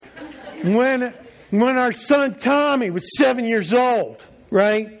when our son Tommy was 7 years old,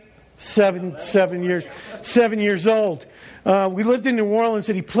 right? 7 years old. We lived in New Orleans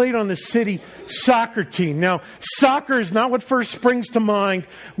and he played on the city soccer team. Now, soccer is not what first springs to mind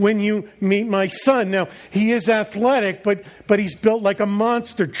when you meet my son. Now, he is athletic, but he's built like a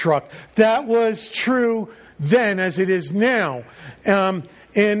monster truck. That was true then as it is now.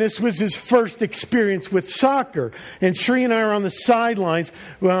 And this was his first experience with soccer. And Sri and I are on the sidelines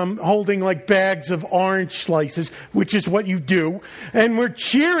holding like bags of orange slices, which is what you do. And we're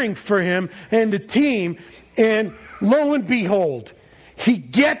cheering for him and the team. And lo and behold, he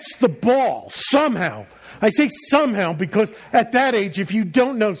gets the ball somehow. I say somehow because at that age, if you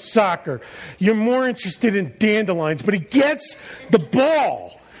don't know soccer, you're more interested in dandelions. But he gets the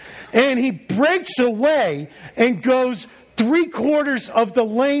ball and he breaks away and goes 3/4 of the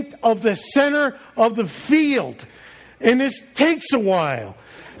length of the center of the field. And this takes a while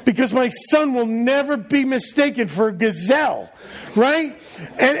because my son will never be mistaken for a gazelle, right?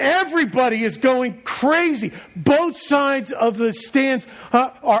 And everybody is going crazy. Both sides of the stands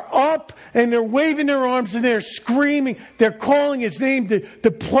are up and they're waving their arms and they're screaming. They're calling his name.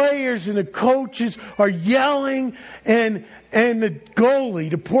 The players and the coaches are yelling and the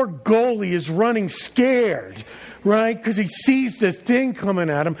goalie, the poor goalie, is running scared, right? Because he sees this thing coming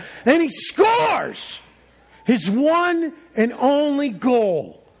at him. And he scores his one and only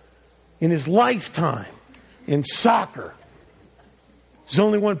goal in his lifetime in soccer. There's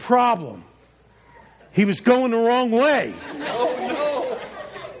only one problem. He was going the wrong way. Oh, no.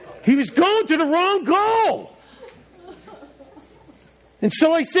 He was going to the wrong goal. And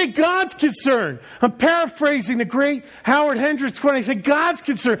so I say God's concern. I'm paraphrasing the great Howard Hendricks when I say God's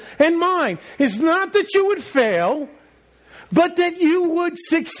concern and mine is not that you would fail, but that you would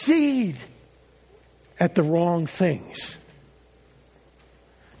succeed at the wrong things.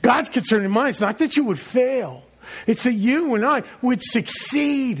 God's concern and mine is not that you would fail. It's that you and I would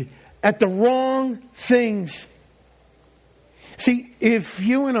succeed at the wrong things. See, if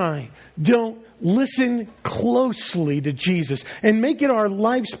you and I don't listen closely to Jesus and make it our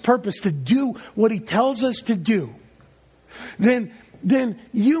life's purpose to do what he tells us to do, then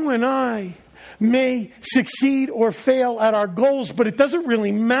you and I may succeed or fail at our goals, but it doesn't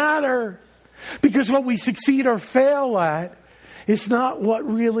really matter because what we succeed or fail at is not what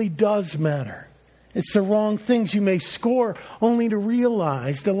really does matter. It's the wrong things you may score only to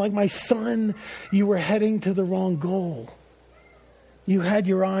realize that, like my son, you were heading to the wrong goal. You had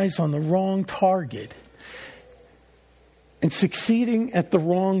your eyes on the wrong target. And succeeding at the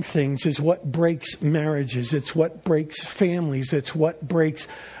wrong things is what breaks marriages. It's what breaks families. It's what breaks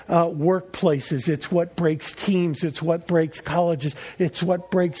workplaces. It's what breaks teams. It's what breaks colleges. It's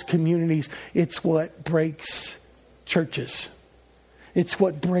what breaks communities. It's what breaks churches. It's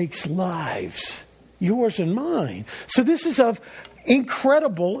what breaks lives. Yours and mine. So this is of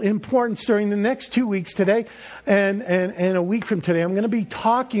incredible importance during the next 2 weeks today and a week from today. I'm going to be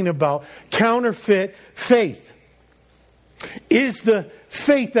talking about counterfeit faith. Is the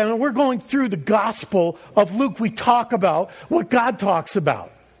faith, and we're going through the Gospel of Luke, we talk about what God talks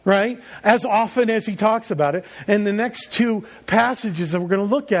about, right? As often as he talks about it. And the next two passages that we're going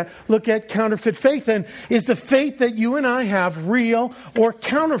to look at counterfeit faith. And is the faith that you and I have real or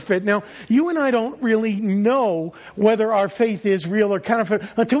counterfeit? Now, you and I don't really know whether our faith is real or counterfeit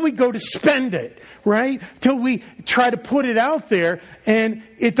until we go to spend it, right? Till we try to put it out there and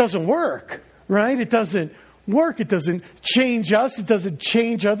it doesn't work, right? It doesn't work. It doesn't change us. It doesn't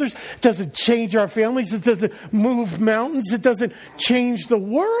change others. It doesn't change our families. It doesn't move mountains. It doesn't change the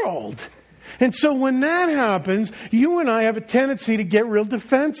world. And so when that happens, you and I have a tendency to get real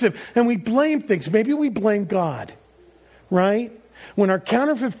defensive and we blame things. Maybe we blame God, right? When our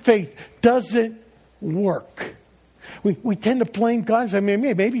counterfeit faith doesn't work. We tend to blame God. I mean,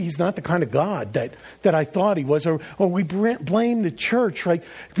 maybe he's not the kind of God that I thought he was. Or we blame the church, right?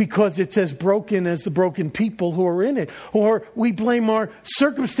 Because it's as broken as the broken people who are in it. Or we blame our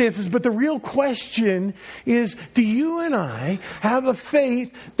circumstances. But the real question is, do you and I have a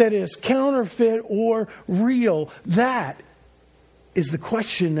faith that is counterfeit or real? That is the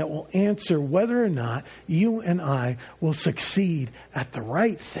question that will answer whether or not you and I will succeed at the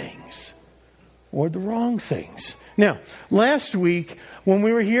right things or the wrong things. Now, last week, when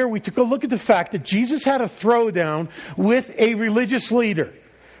we were here, we took a look at the fact that Jesus had a throwdown with a religious leader,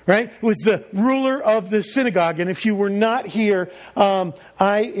 right? It was the ruler of the synagogue. And if you were not here,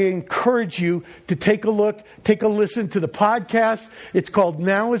 I encourage you to take a listen to the podcast. It's called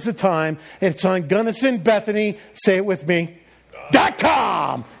Now is the Time. It's on Gunnison Bethany, say it with me,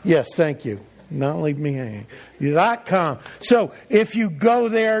 .com. Yes, thank you. Not leave me hanging. .com. So if you go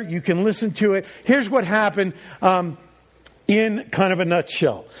there, you can listen to it. Here's what happened in kind of a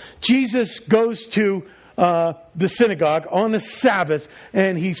nutshell. Jesus goes to the synagogue on the Sabbath,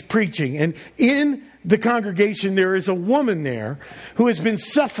 and he's preaching. And in the congregation, there is a woman there who has been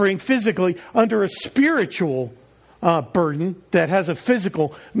suffering physically under a spiritual burden that has a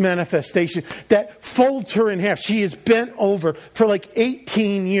physical manifestation that folds her in half. She is bent over for like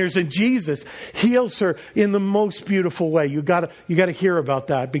 18 years, and Jesus heals her in the most beautiful way. You got to hear about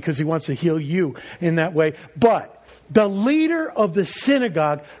that, because he wants to heal you in that way. But the leader of the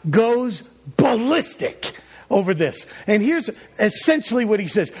synagogue goes ballistic over this. And here's essentially what he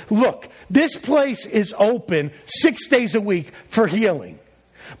says. Look, this place is open 6 days a week for healing.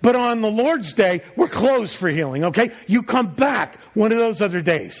 But on the Lord's Day, we're closed for healing, okay? You come back one of those other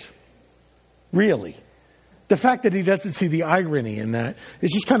days. Really. The fact that he doesn't see the irony in that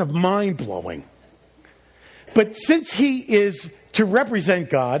is just kind of mind-blowing. But since he is to represent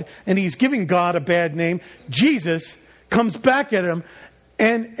God, and he's giving God a bad name, Jesus comes back at him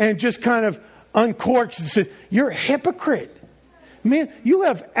and just kind of uncorks and says, you're a hypocrite. Man, you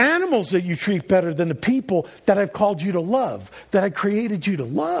have animals that you treat better than the people that I've called you to love, that I created you to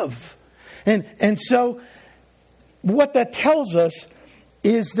love. And so what that tells us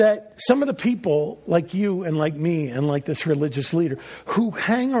is that some of the people like you and like me and like this religious leader who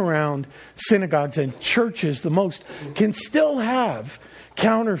hang around synagogues and churches the most can still have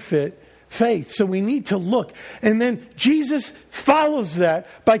counterfeit faith. So we need to look. And then Jesus follows that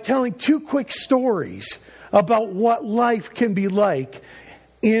by telling 2 quick stories about what life can be like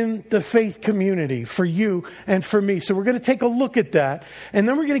in the faith community for you and for me. So we're going to take a look at that. And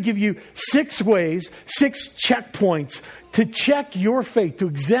then we're going to give you 6 ways, 6 checkpoints to check your faith, to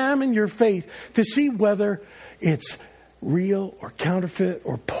examine your faith, to see whether it's real or counterfeit,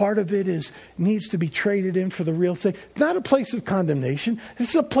 or part of it needs to be traded in for the real thing. It's not a place of condemnation. This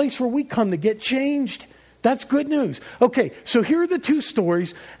is a place where we come to get changed. That's good news. Okay, so here are the 2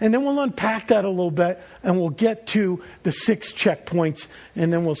 stories, and then we'll unpack that a little bit, and we'll get to the 6 checkpoints,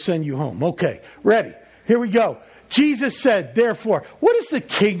 and then we'll send you home. Okay, ready? Here we go. Jesus said, therefore, what is the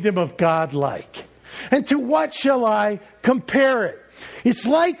kingdom of God like? And to what shall I compare it? It's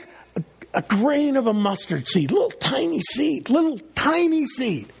like a grain of a mustard seed, little tiny seed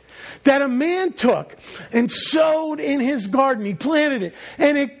that a man took and sowed in his garden. He planted it,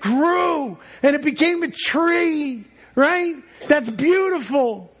 and it grew, and it became a tree, right? That's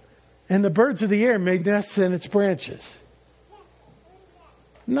beautiful. And the birds of the air made nests in its branches.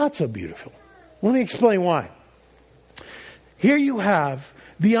 Not so beautiful. Let me explain why. Here you have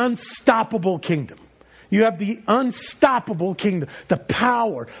the unstoppable kingdom. You have the unstoppable kingdom, the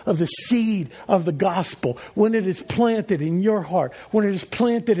power of the seed of the gospel. When it is planted in your heart, when it is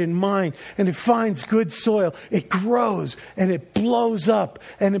planted in mine, and it finds good soil, it grows and it blows up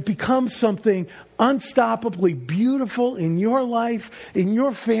and it becomes something unstoppably beautiful in your life, in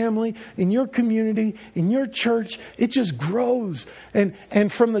your family, in your community, in your church. It just grows.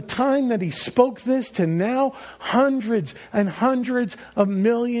 And from the time that he spoke this to now, hundreds and hundreds of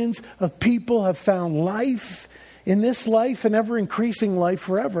millions of people have found life in this life and ever increasing life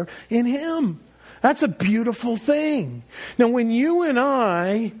forever in him. That's a beautiful thing. Now, when you and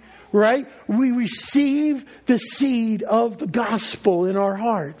I, right, we receive the seed of the gospel in our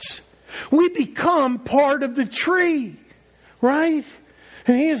hearts, we become part of the tree, right?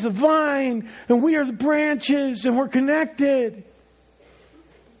 And he is the vine, and we are the branches, and we're connected.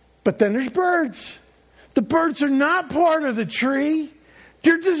 But then there's birds. The birds are not part of the tree.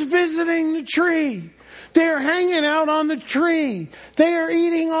 They're just visiting the tree. They are hanging out on the tree. They are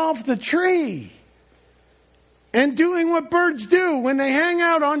eating off the tree. And doing what birds do when they hang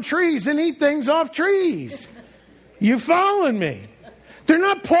out on trees and eat things off trees. You following me? They're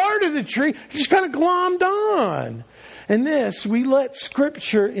not part of the tree. They're just kind of glommed on. And this, we let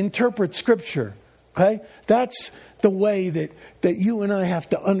Scripture interpret Scripture. Okay? That's the way that you and I have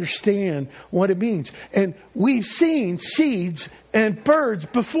to understand what it means. And we've seen seeds and birds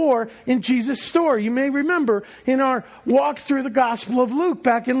before in Jesus' story. You may remember in our walk through the Gospel of Luke,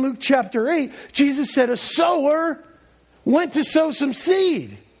 back in Luke chapter 8, Jesus said a sower went to sow some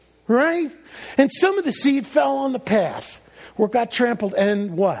seed, right? And some of the seed fell on the path where it got trampled.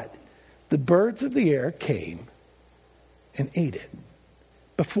 And what? The birds of the air came and ate it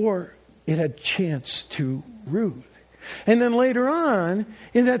before it had a chance to root. And then later on,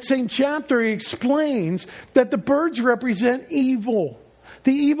 in that same chapter, he explains that the birds represent evil.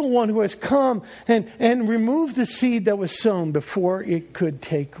 The evil one who has come and removed the seed that was sown before it could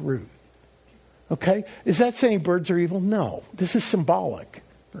take root. Okay? Is that saying birds are evil? No. This is symbolic,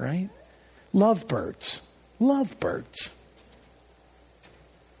 right? Lovebirds. Lovebirds.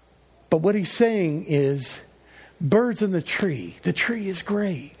 But what he's saying is, birds in the tree is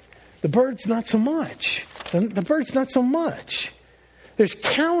great. The bird's not so much. The bird's not so much. There's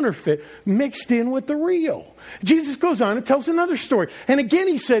counterfeit mixed in with the real. Jesus goes on and tells another story. And again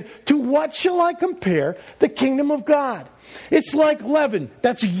he said, to what shall I compare the kingdom of God? It's like leaven.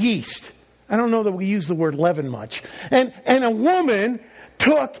 That's yeast. I don't know that we use the word leaven much. And a woman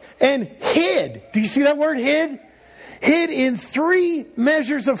took and hid. Do you see that word, hid? Hid in 3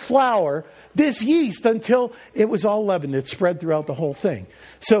 measures of flour this yeast until it was all leavened. It spread throughout the whole thing.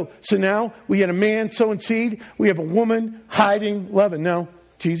 So now we had a man sowing seed. We have a woman hiding leaven. Now,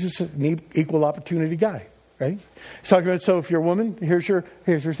 Jesus is an equal opportunity guy, right? He's talking about, so if you're a woman, here's your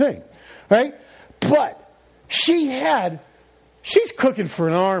thing, right? But she's cooking for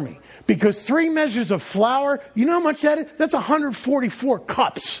an army because 3 measures of flour, you know how much that is? That's 144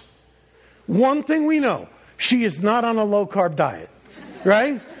 cups. One thing we know, she is not on a low-carb diet,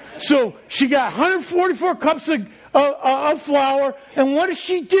 right? So she got 144 cups of flour, and what does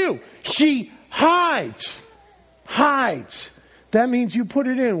she do? She hides. That means you put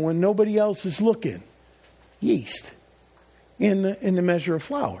it in when nobody else is looking. Yeast in the measure of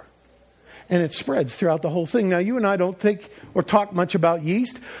flour. And it spreads throughout the whole thing. Now, you and I don't think or talk much about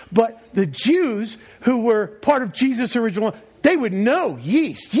yeast, but the Jews who were part of Jesus' original, they would know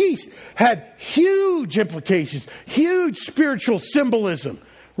yeast. Yeast had huge implications, huge spiritual symbolism,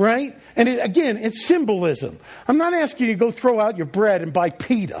 right? And it's symbolism. I'm not asking you to go throw out your bread and buy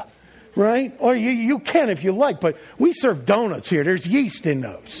pita, right? Or you can if you like, but we serve donuts here. There's yeast in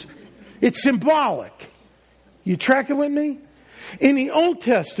those. It's symbolic. You tracking with me? In the Old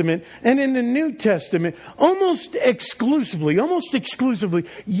Testament and in the New Testament, almost exclusively,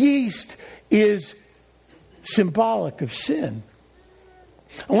 yeast is symbolic of sin.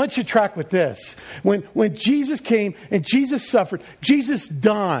 I want you to track with this. When Jesus came and Jesus suffered, Jesus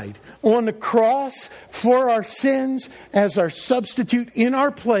died on the cross for our sins as our substitute in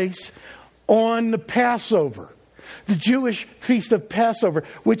our place on the Passover. The Jewish feast of Passover,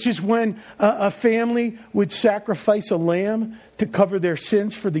 which is when a family would sacrifice a lamb to cover their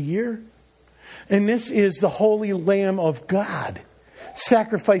sins for the year. And this is the Holy Lamb of God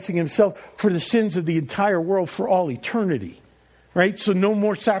sacrificing himself for the sins of the entire world for all eternity. Right? So no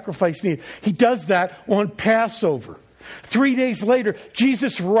more sacrifice needed. He does that on Passover. 3 days later,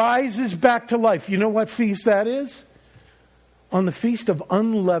 Jesus rises back to life. You know what feast that is? On the Feast of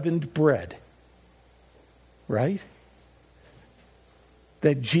Unleavened Bread. Right?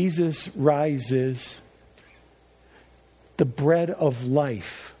 That Jesus rises. The bread of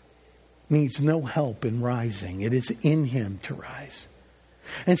life needs no help in rising. It is in him to rise.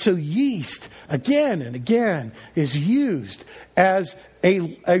 And so yeast, again and again, is used as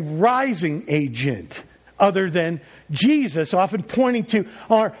a rising agent other than Jesus, often pointing to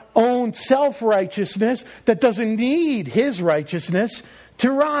our own self-righteousness that doesn't need his righteousness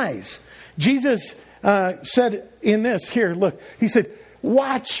to rise. Jesus said in this, here, look, he said,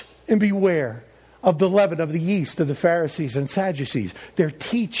 watch and beware of the leaven of the yeast of the Pharisees and Sadducees. They're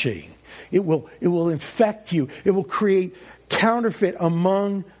teaching. It will infect you. It will create counterfeit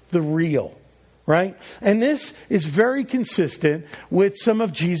among the real, right? And this is very consistent with some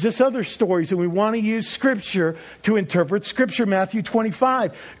of Jesus' other stories. And we want to use Scripture to interpret Scripture. Matthew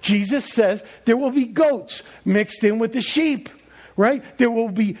 25. Jesus says there will be goats mixed in with the sheep, right? There will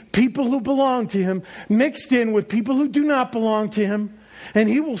be people who belong to him mixed in with people who do not belong to him. And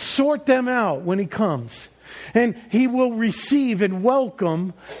he will sort them out when he comes. And he will receive and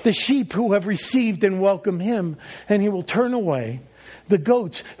welcome the sheep who have received and welcomed him. And he will turn away the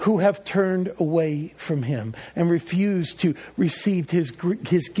goats who have turned away from him and refused to receive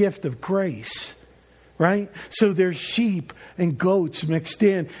his gift of grace. Right? So there's sheep and goats mixed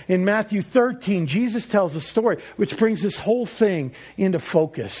in. In Matthew 13, Jesus tells a story which brings this whole thing into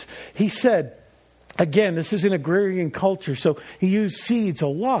focus. He said, again, this is an agrarian culture, so he used seeds a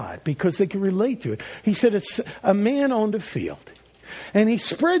lot because they could relate to it. He said it's a man owned a field, and he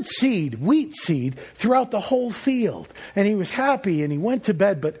spread seed, wheat seed, throughout the whole field. And he was happy, and he went to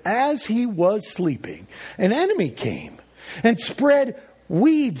bed. But as he was sleeping, an enemy came and spread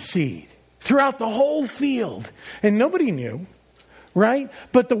weed seed throughout the whole field. And nobody knew, right?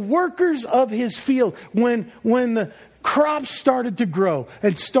 But the workers of his field, when the crops started to grow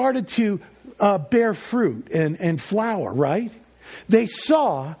and started to bear fruit and flower, right? They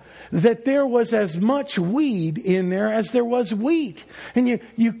saw that there was as much weed in there as there was wheat. And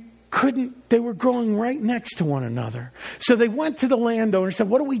you couldn't, they were growing right next to one another. So they went to the landowner and said,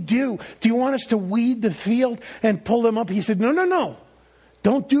 what do we do? Do you want us to weed the field and pull them up? He said, no.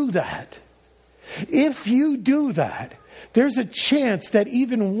 Don't do that. If you do that, there's a chance that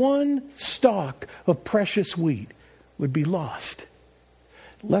even one stalk of precious wheat would be lost.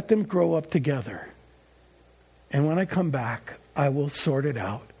 Let them grow up together. And when I come back, I will sort it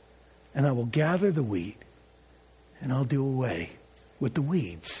out. And I will gather the wheat. And I'll do away with the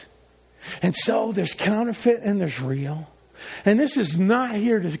weeds. And so there's counterfeit and there's real. And this is not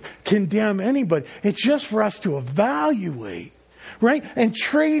here to condemn anybody. It's just for us to evaluate, right? And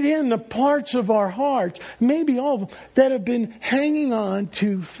trade in the parts of our hearts, maybe all of them, that have been hanging on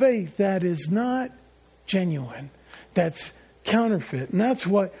to faith that is not genuine, that's counterfeit. And that's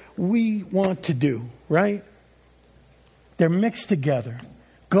what we want to do, right? They're mixed together.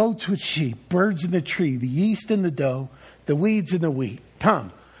 Goats with sheep, birds in the tree, the yeast in the dough, the weeds in the wheat.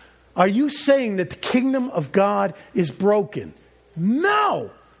 Tom, are you saying that the kingdom of God is broken? No.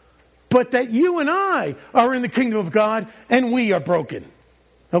 But that you and I are in the kingdom of God and we are broken.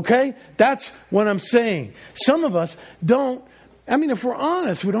 Okay? That's what I'm saying. Some of us don't, if we're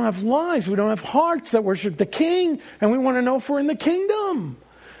honest, we don't have lives, we don't have hearts that worship the King, and we want to know if we're in the kingdom.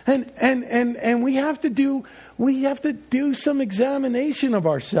 And we have to do some examination of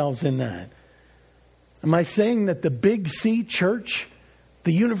ourselves in that. Am I saying that the Big C church,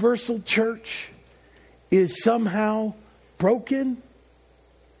 the universal church, is somehow broken?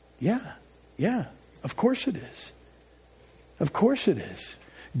 Yeah, of course it is. Of course it is.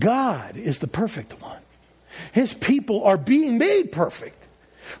 God is the perfect one. His people are being made perfect.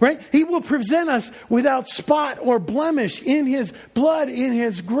 Right? He will present us without spot or blemish in His blood, in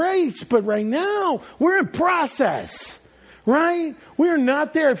His grace. But right now, we're in process. Right? We're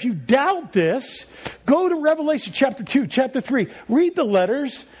not there. If you doubt this, go to Revelation chapter 2, chapter 3. Read the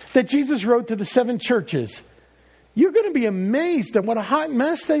letters that Jesus wrote to the 7 churches. You're going to be amazed at what a hot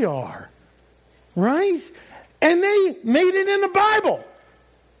mess they are. Right? And they made it in the Bible.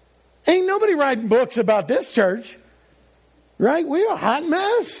 Ain't nobody writing books about this church. Right? We're a hot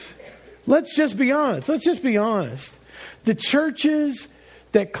mess. Let's just be honest. The churches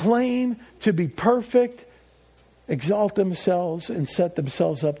that claim to be perfect exalt themselves and set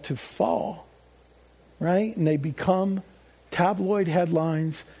themselves up to fall. Right? And they become tabloid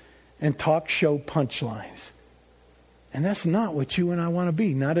headlines and talk show punchlines. And that's not what you and I want to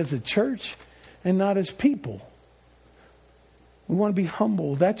be. Not as a church and not as people. We want to be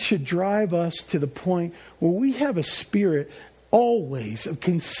humble. That should drive us to the point where we have a spirit always of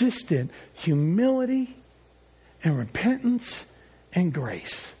consistent humility and repentance and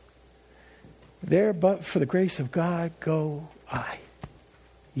grace. There, but for the grace of God, go I.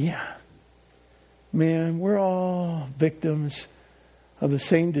 Yeah. Man, we're all victims of the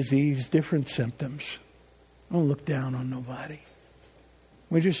same disease, different symptoms. Don't look down on nobody.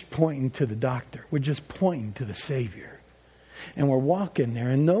 We're just pointing to the doctor. We're just pointing to the Savior. And we're walking there.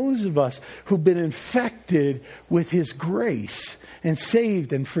 And those of us who've been infected with His grace and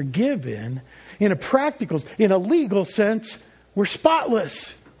saved and forgiven, in a legal sense, we're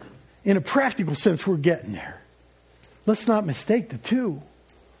spotless. In a practical sense, we're getting there. Let's not mistake the two.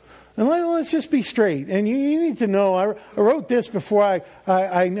 And let's just be straight. And you need to know, I wrote this before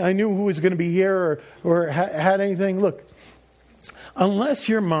I knew who was going to be here or had anything. Look, unless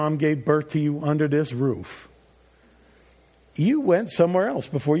your mom gave birth to you under this roof, you went somewhere else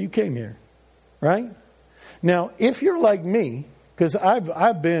before you came here, right? Now, if you're like me, because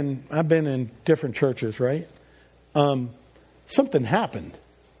I've been in different churches, right? Something happened.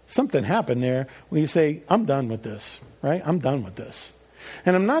 Something happened there when you say, I'm done with this, right? I'm done with this.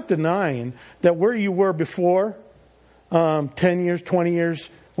 And I'm not denying that where you were before, 10 years, 20 years,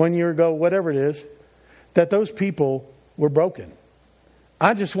 1 year ago, whatever it is, that those people were broken.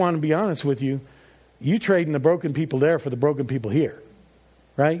 I just want to be honest with you. You trading the broken people there for the broken people here,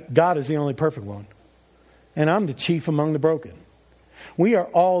 right? God is the only perfect one. And I'm the chief among the broken. We are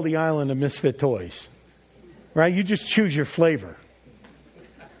all the island of misfit toys, right? You just choose your flavor.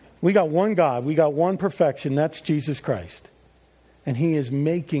 We got one God. We got one perfection. That's Jesus Christ. And He is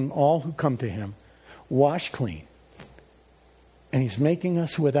making all who come to Him wash clean. And He's making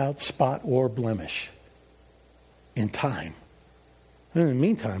us without spot or blemish in time. And in the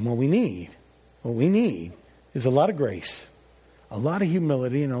meantime, what we need is a lot of grace, a lot of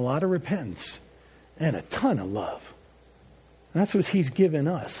humility, and a lot of repentance, and a ton of love. And that's what He's given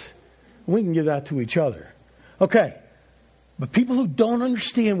us. We can give that to each other. Okay. But people who don't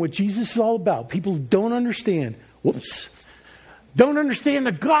understand what Jesus is all about, people who don't understand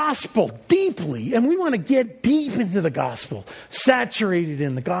the gospel deeply, and we want to get deep into the gospel, saturated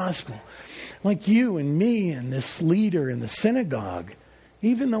in the gospel, like you and me and this leader in the synagogue,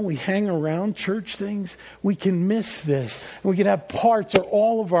 Even though we hang around church things, we can miss this. We can have parts or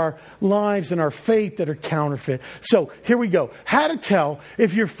all of our lives and our faith that are counterfeit. So here we go. How to tell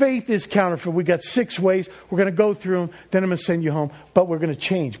if your faith is counterfeit. We got 6 ways. We're going to go through them. Then I'm going to send you home. But we're going to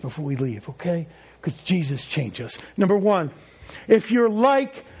change before we leave, okay? Because Jesus changed us. Number 1, if you're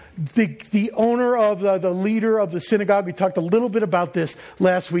like the owner of the leader of the synagogue, we talked a little bit about this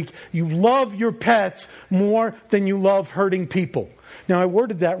last week. You love your pets more than you love hurting people. Now, I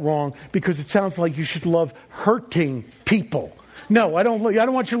worded that wrong because it sounds like you should love hurting people. No, I don't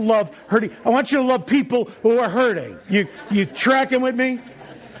want you to love hurting. I want you to love people who are hurting. You tracking with me?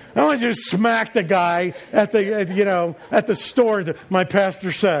 I want you to smack the guy at the store that my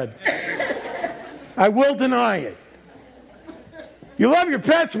pastor said. I will deny it. You love your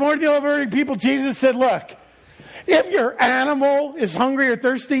pets more than you love hurting people. Jesus said, look, if your animal is hungry or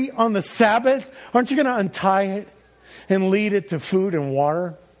thirsty on the Sabbath, aren't you going to untie it and lead it to food and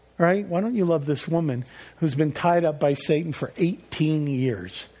water? Right? Why don't you love this woman who's been tied up by Satan for 18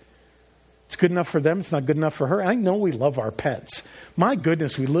 years? It's good enough for them. It's not good enough for her. I know we love our pets. My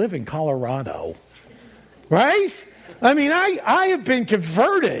goodness, we live in Colorado. Right? I mean, I have been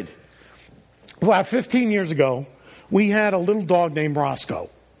converted. About 15 years ago, we had a little dog named Roscoe.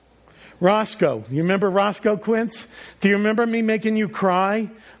 Roscoe. You remember Roscoe, Quince? Do you remember me making you cry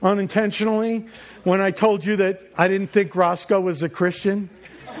unintentionally when I told you that I didn't think Roscoe was a Christian?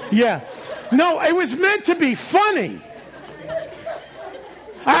 Yeah. No, it was meant to be funny.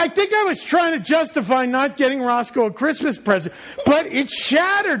 I think I was trying to justify not getting Roscoe a Christmas present, but it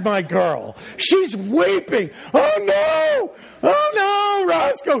shattered my girl. She's weeping. Oh no! Oh no,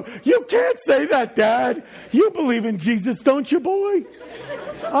 Roscoe! You can't say that, Dad. You believe in Jesus, don't you, boy?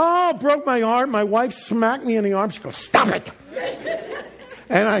 Oh, broke my heart. My wife smacked me in the arm. She goes, stop it!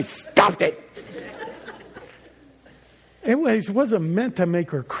 And I stopped it. Anyways, it wasn't meant to make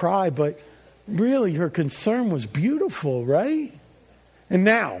her cry, but really her concern was beautiful, right? And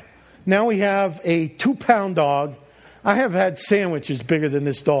now we have a 2-pound dog. I have had sandwiches bigger than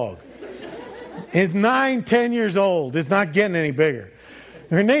this dog. It's 9, 10 years old. It's not getting any bigger.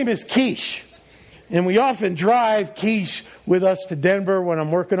 Her name is Quiche. And we often drive Quiche with us to Denver when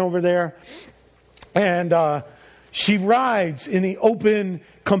I'm working over there. And she rides in the open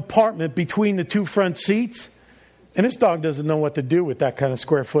compartment between the 2 front seats. And this dog doesn't know what to do with that kind of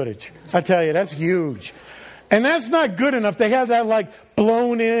square footage. I tell you, that's huge. And that's not good enough. They have that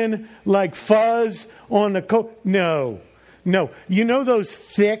blown in fuzz on the coat. No. You know those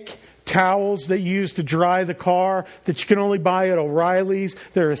thick towels that you use to dry the car that you can only buy at O'Reilly's?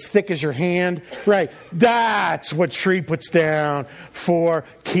 They're as thick as your hand. Right. That's what Shree puts down for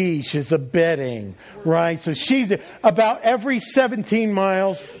Quiche is the bedding. Right. So she's about every 17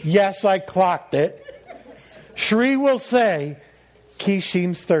 miles. Yes, I clocked it. Shree will say, Quiche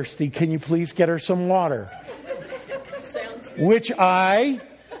seems thirsty. Can you please get her some water? Which I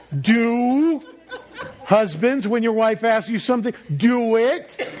do. Husbands, when your wife asks you something, do it.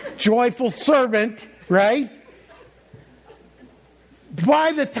 Joyful servant, right?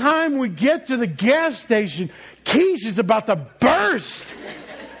 By the time we get to the gas station, Quiche is about to burst.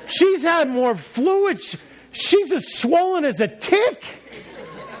 She's had more fluid. She's as swollen as a tick.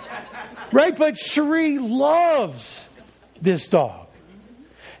 Right? But Cherie loves this dog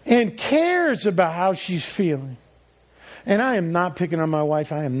and cares about how she's feeling. And I am not picking on my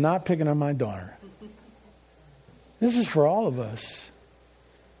wife. I am not picking on my daughter. This is for all of us.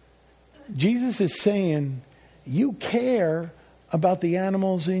 Jesus is saying, you care about the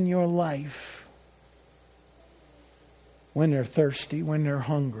animals in your life when they're thirsty, when they're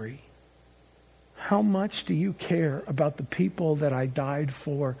hungry. How much do you care about the people that I died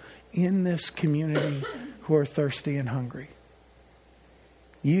for in this community who are thirsty and hungry?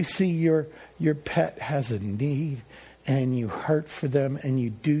 You see your pet has a need and you hurt for them and you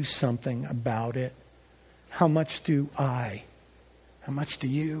do something about it. How much do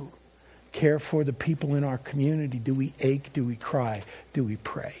you care for the people in our community? Do we ache? Do we cry? Do we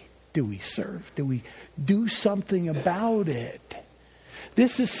pray? Do we serve? Do we do something about it?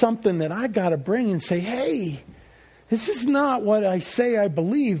 This is something that I got to bring and say, hey, this is not what I say I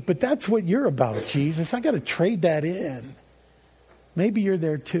believe, but that's what you're about, Jesus. I got to trade that in. Maybe you're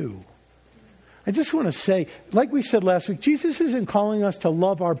there too. I just want to say, like we said last week, Jesus isn't calling us to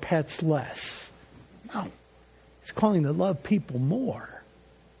love our pets less. No. He's calling to love people more.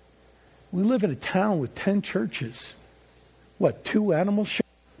 We live in a town with 10 churches. 2 animal shelters?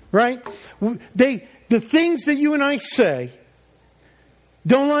 Right? The things that you and I say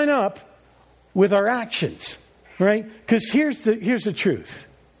don't line up with our actions. Right? Because here's the truth.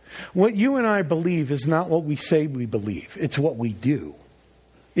 What you and I believe is not what we say we believe. It's what we do.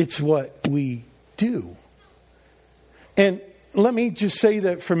 It's what we do. And let me just say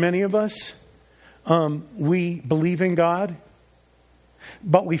that for many of us, we believe in God,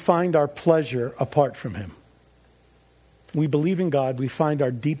 but we find our pleasure apart from Him. We believe in God, we find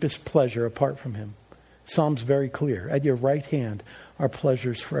our deepest pleasure apart from Him. Psalm's very clear. At your right hand are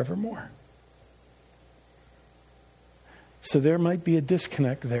pleasures forevermore. So there might be a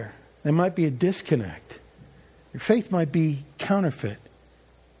disconnect there. There might be a disconnect. Your faith might be counterfeit.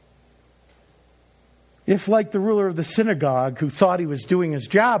 If, like the ruler of the synagogue who thought he was doing his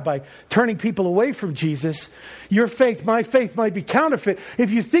job by turning people away from Jesus, your faith, my faith, might be counterfeit.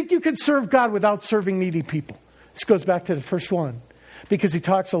 If you think you can serve God without serving needy people. This goes back to the first one, because he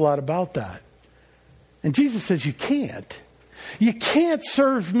talks a lot about that. And Jesus says you can't. You can't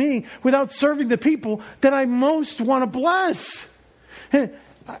serve me without serving the people that I most want to bless.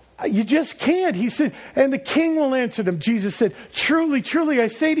 You just can't. He said, and the king will answer them. Jesus said, truly, truly, I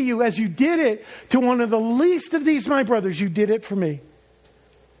say to you, as you did it to one of the least of these, my brothers, you did it for me.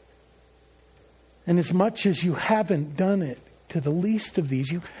 And as much as you haven't done it to the least of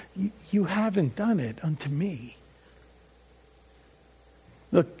these, you haven't done it unto me.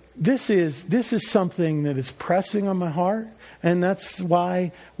 Look, this is something that is pressing on my heart, and that's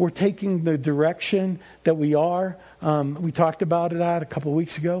why we're taking the direction that we are. We talked about it a couple of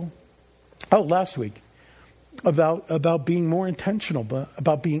weeks ago. Last week. About being more intentional,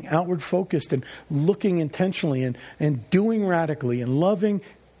 about being outward focused and looking intentionally and doing radically and loving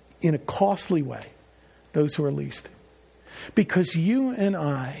in a costly way those who are least. Because you and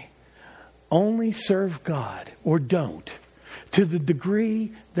I only serve God, or don't, to the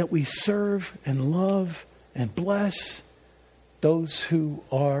degree that we serve and love and bless those who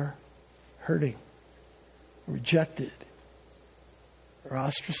are hurting, rejected, or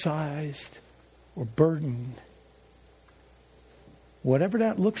ostracized, or burdened. Whatever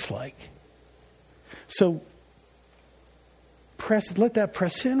that looks like. So let that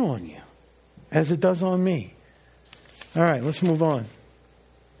press in on you, as it does on me. All right, let's move on.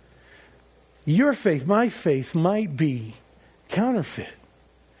 Your faith, my faith, might be counterfeit.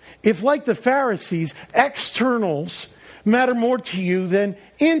 If, like the Pharisees, externals matter more to you than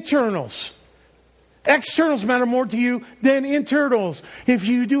internals. Externals matter more to you than internals. If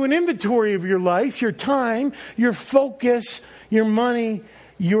you do an inventory of your life, your time, your focus, your money,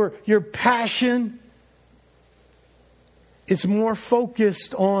 your passion, it's more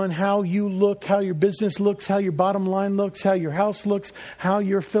focused on how you look, how your business looks, how your bottom line looks, how your house looks, how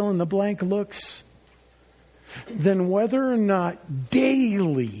your fill in the blank looks, than whether or not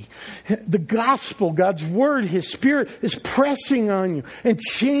daily the gospel, God's word, His Spirit is pressing on you and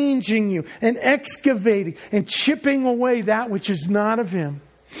changing you and excavating and chipping away that which is not of Him.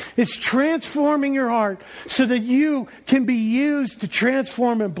 It's transforming your heart so that you can be used to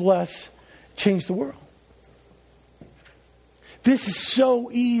transform and bless, change the world. This is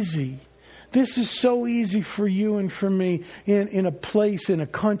so easy. This is so easy for you and for me in a place, in a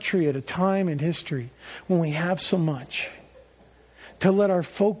country, at a time in history when we have so much, to let our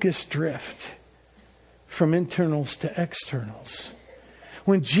focus drift from internals to externals.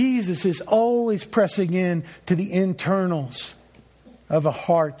 When Jesus is always pressing in to the internals of our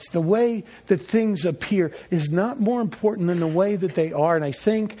hearts, the way that things appear is not more important than the way that they are. And I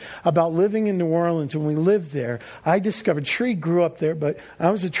think about living in New Orleans. When we lived there, I discovered, Shree grew up there, but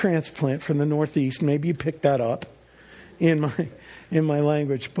I was a transplant from the Northeast. Maybe you picked that up in my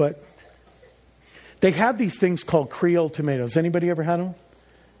language. But they have these things called Creole tomatoes. Anybody ever had them?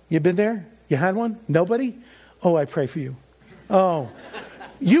 You been there? You had one? Nobody? Oh, I pray for you. Oh,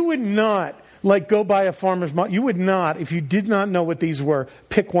 you would not go buy a farmer's market. You would not, if you did not know what these were,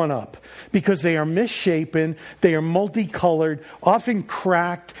 pick one up. Because they are misshapen, they are multicolored, often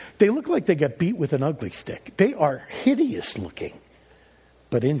cracked. They look like they got beat with an ugly stick. They are hideous looking.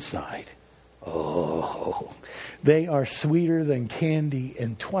 But inside, they are sweeter than candy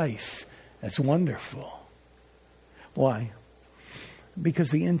and twice as wonderful. Why? Because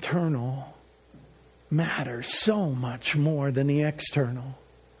the internal matters so much more than the external.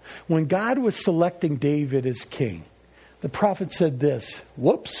 When God was selecting David as king, the prophet said this,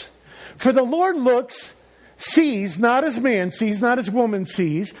 for the Lord sees not as man sees, not as woman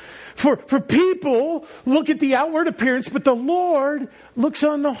sees. For people look at the outward appearance, but the Lord looks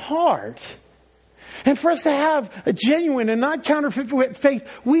on the heart. And for us to have a genuine and not counterfeit faith,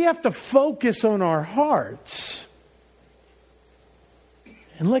 we have to focus on our hearts.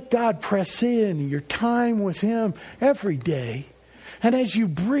 And let God press in your time with Him every day. And as you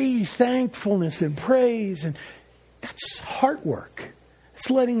breathe thankfulness and praise, and that's heart work.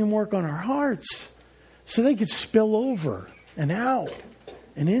 It's letting Him work on our hearts so they can spill over and out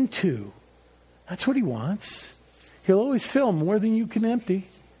and into. That's what he wants. He'll always fill more than you can empty.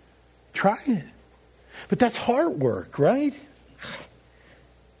 Try it. But that's heart work, right?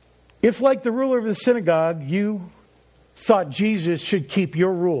 If, like the ruler of the synagogue, you thought Jesus should keep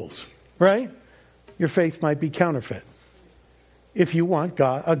your rules, right? Your faith might be counterfeit. If you want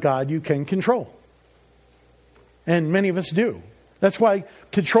a God you can control. And many of us do. That's why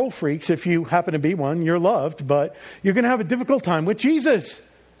control freaks, if you happen to be one, you're loved, but you're going to have a difficult time with Jesus,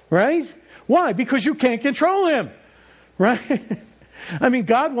 right? Why? Because you can't control him, right? I mean,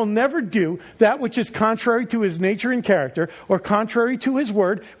 God will never do that which is contrary to his nature and character or contrary to his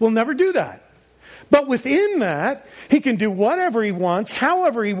word. Will never do that. But within that, he can do whatever he wants,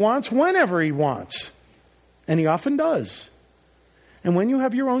 however he wants, whenever he wants. And he often does. And when you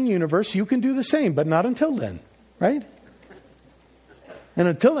have your own universe, you can do the same, but not until then, right? And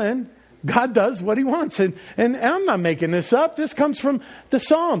until then, God does what he wants. And I'm not making this up. This comes from the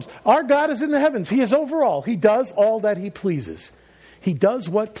Psalms. Our God is in the heavens. He is over all. He does all that he pleases. He does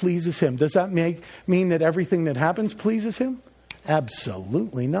what pleases him. Does that mean that everything that happens pleases him?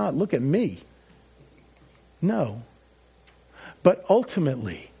 Absolutely not. Look at me. No. But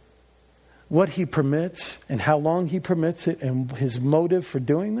ultimately, what he permits and how long he permits it and his motive for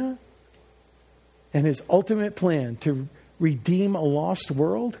doing that and his ultimate plan to redeem a lost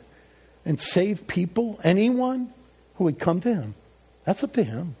world and save people, anyone who would come to him, that's up to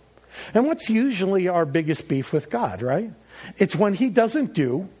him. And what's usually our biggest beef with God, right? It's when he doesn't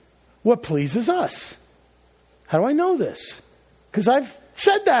do what pleases us. How do I know this? Because I've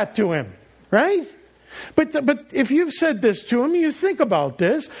said that to him, right? But if you've said this to him, you think about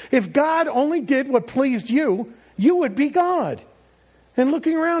this. If God only did what pleased you, you would be God. And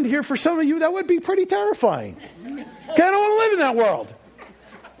looking around here, for some of you, that would be pretty terrifying. Okay, I don't want to live in that world.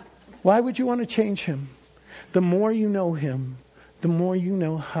 Why would you want to change him? The more you know him, the more you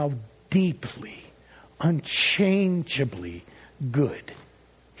know how deeply, unchangeably good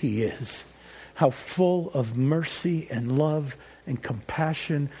he is. How full of mercy and love and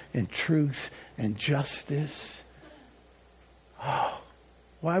compassion and truth and justice. Oh,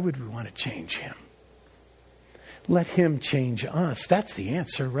 why would we want to change him? Let him change us. That's the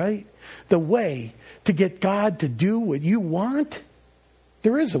answer, right? The way to get God to do what you want,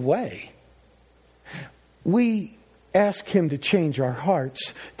 there is a way. We ask him to change our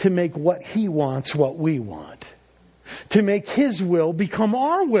hearts to make what he wants what we want. To make his will become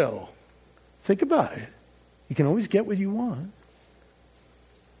our will. Think about it. You can always get what you want.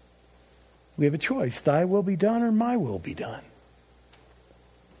 We have a choice. Thy will be done or my will be done.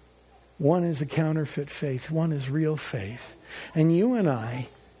 One is a counterfeit faith. One is real faith. And you and I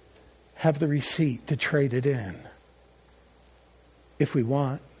have the receipt to trade it in. If we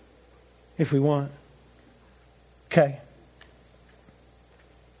want. If we want. Okay.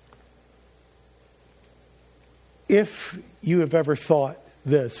 If you have ever thought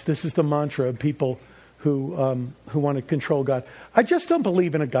this is the mantra of people who want to control God. I just don't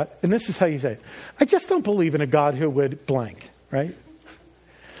believe in a God. And this is how you say it. I just don't believe in a God who would blank, right?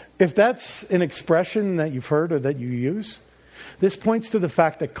 If that's an expression that you've heard or that you use, this points to the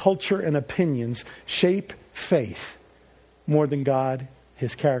fact that culture and opinions shape faith more than God,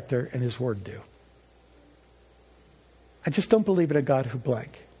 his character, and his word do. I just don't believe in a God who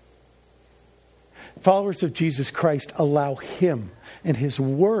blank. Followers of Jesus Christ allow him and his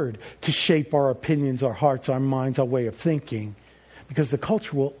word to shape our opinions, our hearts, our minds, our way of thinking, because the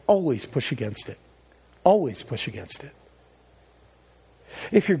culture will always push against it. Always push against it.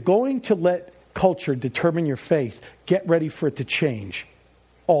 If you're going to let culture determine your faith, get ready for it to change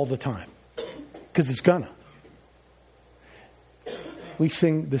all the time, because it's gonna. We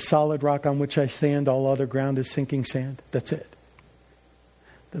sing, the solid rock on which I stand, all other ground is sinking sand. That's it.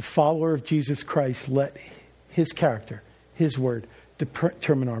 The follower of Jesus Christ, let his character, his word,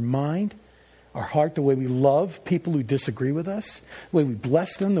 determine our mind, our heart, the way we love people who disagree with us, the way we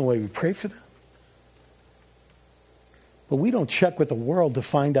bless them, the way we pray for them. But we don't check with the world to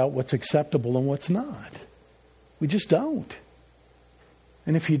find out what's acceptable and what's not. We just don't.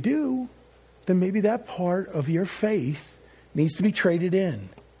 And if you do, then maybe that part of your faith needs to be traded in.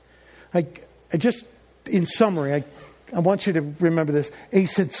 I just, in summary, I want you to remember this. A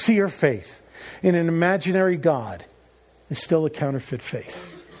sincere faith in an imaginary God is still a counterfeit faith.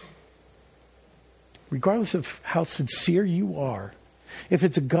 Regardless of how sincere you are, if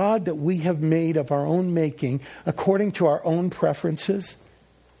it's a God that we have made of our own making, according to our own preferences,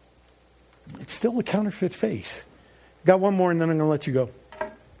 it's still a counterfeit faith. Got one more and then I'm going to let you go.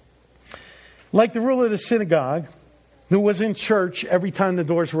 Like the ruler of the synagogue, who was in church every time the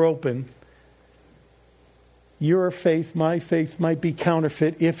doors were open, your faith, my faith might be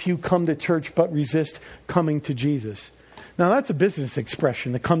counterfeit if you come to church but resist coming to Jesus. Now, that's a business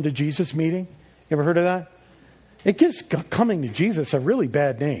expression, the come to Jesus meeting. You ever heard of that? It gives coming to Jesus a really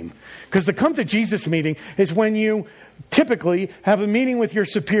bad name. Because the come to Jesus meeting is when you typically have a meeting with your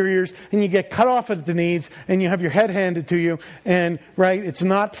superiors and you get cut off at the knees and you have your head handed to you. And, right, it's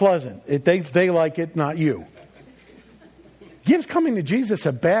not pleasant. They like it, not you. Gives coming to Jesus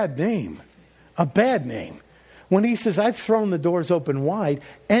a bad name. A bad name. When he says, I've thrown the doors open wide,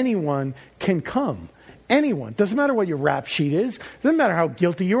 anyone can come. Anyone. Doesn't matter what your rap sheet is. Doesn't matter how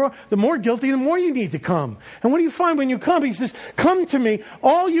guilty you are. The more guilty, the more you need to come. And what do you find when you come? He says, come to me,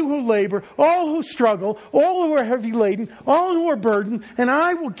 all you who labor, all who struggle, all who are heavy laden, all who are burdened, and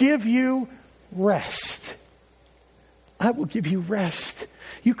I will give you rest. I will give you rest.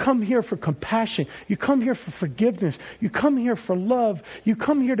 You come here for compassion. You come here for forgiveness. You come here for love. You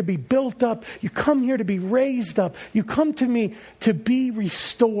come here to be built up. You come here to be raised up. You come to me to be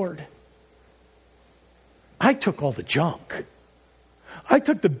restored. I took all the junk. I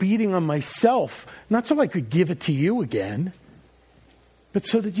took the beating on myself, not so I could give it to you again, but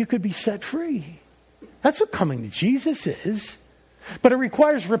so that you could be set free. That's what coming to Jesus is. But it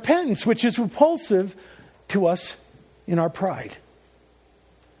requires repentance, which is repulsive to us in our pride.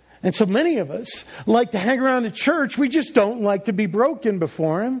 And so many of us like to hang around the church. We just don't like to be broken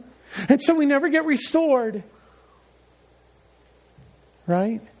before Him. And so we never get restored.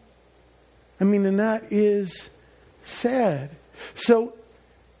 Right? I mean, and that is sad. So,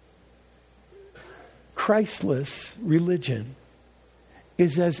 Christless religion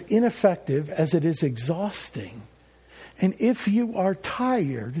is as ineffective as it is exhausting. And if you are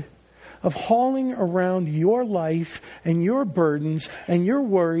tired of hauling around your life and your burdens and your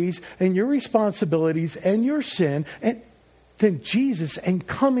worries and your responsibilities and your sin, and then Jesus, and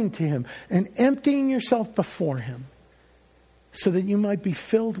coming to Him and emptying yourself before Him so that you might be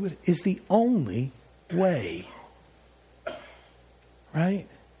filled with, is the only way. Right?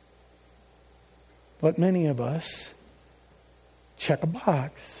 But many of us check a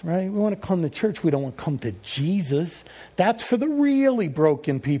box, right? We want to come to church. We don't want to come to Jesus. That's for the really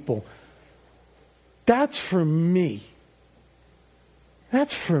broken people. That's for me.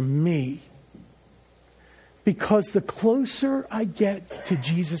 That's for me. Because the closer I get to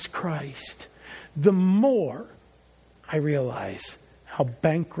Jesus Christ, the more I realize how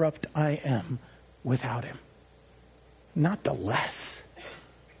bankrupt I am without Him. Not the less.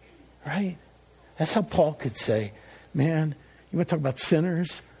 Right? That's how Paul could say, man, you want to talk about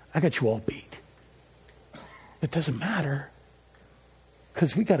sinners? I got you all beat. It doesn't matter.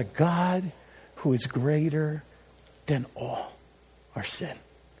 Because we got a God who is greater than all our sin.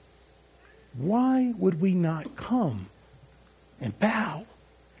 Why would we not come and bow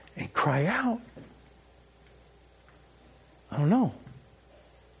and cry out? I don't know.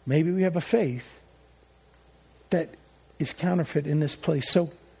 Maybe we have a faith that is counterfeit in this place.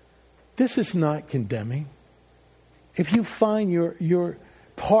 So this is not condemning. If you find your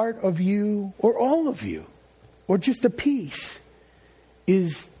part of you, or all of you, or just a piece,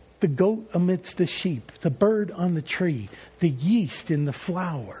 is the goat amidst the sheep, the bird on the tree, the yeast in the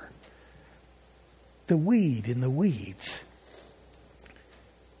flour, the weed in the weeds,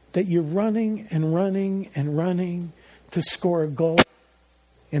 that you're running and running and running to score a goal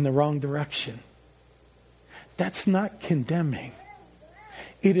in the wrong direction. That's not condemning.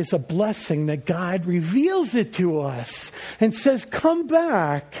 It is a blessing that God reveals it to us and says, come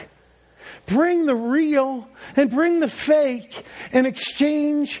back, bring the real and bring the fake and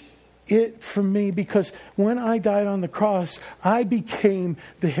exchange it for me. Because when I died on the cross, I became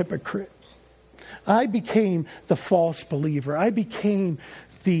the hypocrite. I became the false believer. I became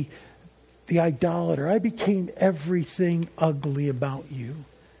the idolater. I became everything ugly about you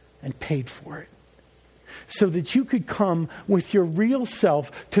and paid for it. So that you could come with your real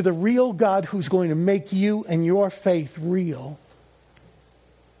self to the real God who's going to make you and your faith real.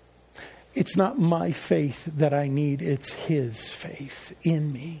 It's not my faith that I need, it's His faith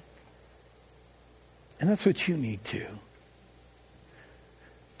in me. And that's what you need too.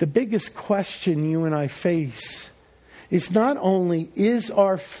 The biggest question you and I face is not only, is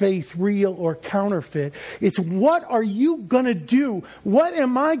our faith real or counterfeit? It's, what are you going to do? What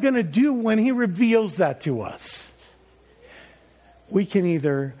am I going to do when He reveals that to us? We can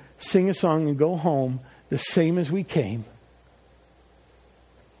either sing a song and go home the same as we came,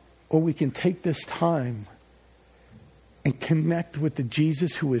 or we can take this time and connect with the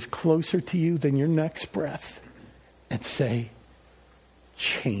Jesus who is closer to you than your next breath and say,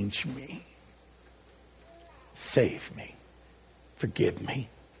 change me. Save me. Forgive me.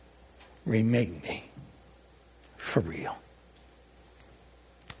 Remake me. for real.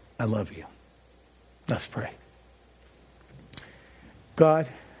 I love you. Let's pray. God,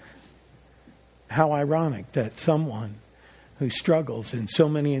 how ironic that someone who struggles in so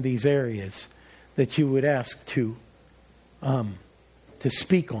many of these areas that you would ask to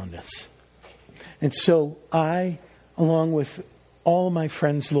speak on this. And so I, along with all of my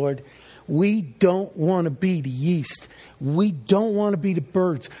friends, Lord, we don't want to be the yeast. We don't want to be the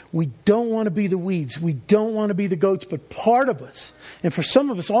birds. We don't want to be the weeds. We don't want to be the goats. But part of us, and for some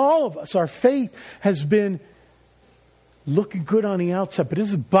of us, all of us, our faith has been looking good on the outside, but it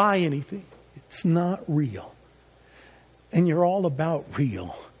doesn't buy anything. It's not real. And you're all about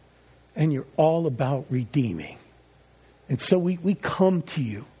real. And you're all about redeeming. And so we come to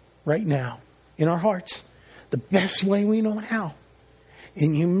you right now in our hearts, the best way we know how,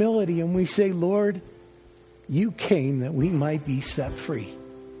 in humility. And we say, Lord, you came that we might be set free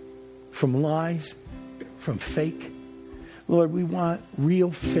from lies, from fake. Lord, we want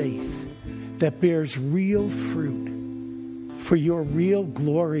real faith that bears real fruit for your real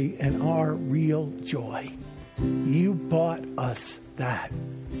glory and our real joy. You bought us that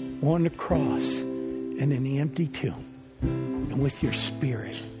on the cross and in the empty tomb and with your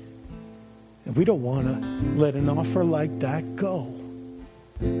Spirit. And we don't want to let an offer like that go.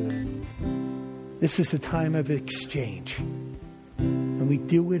 This is a time of exchange. And we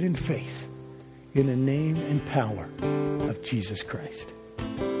do it in faith, in the name and power of Jesus Christ.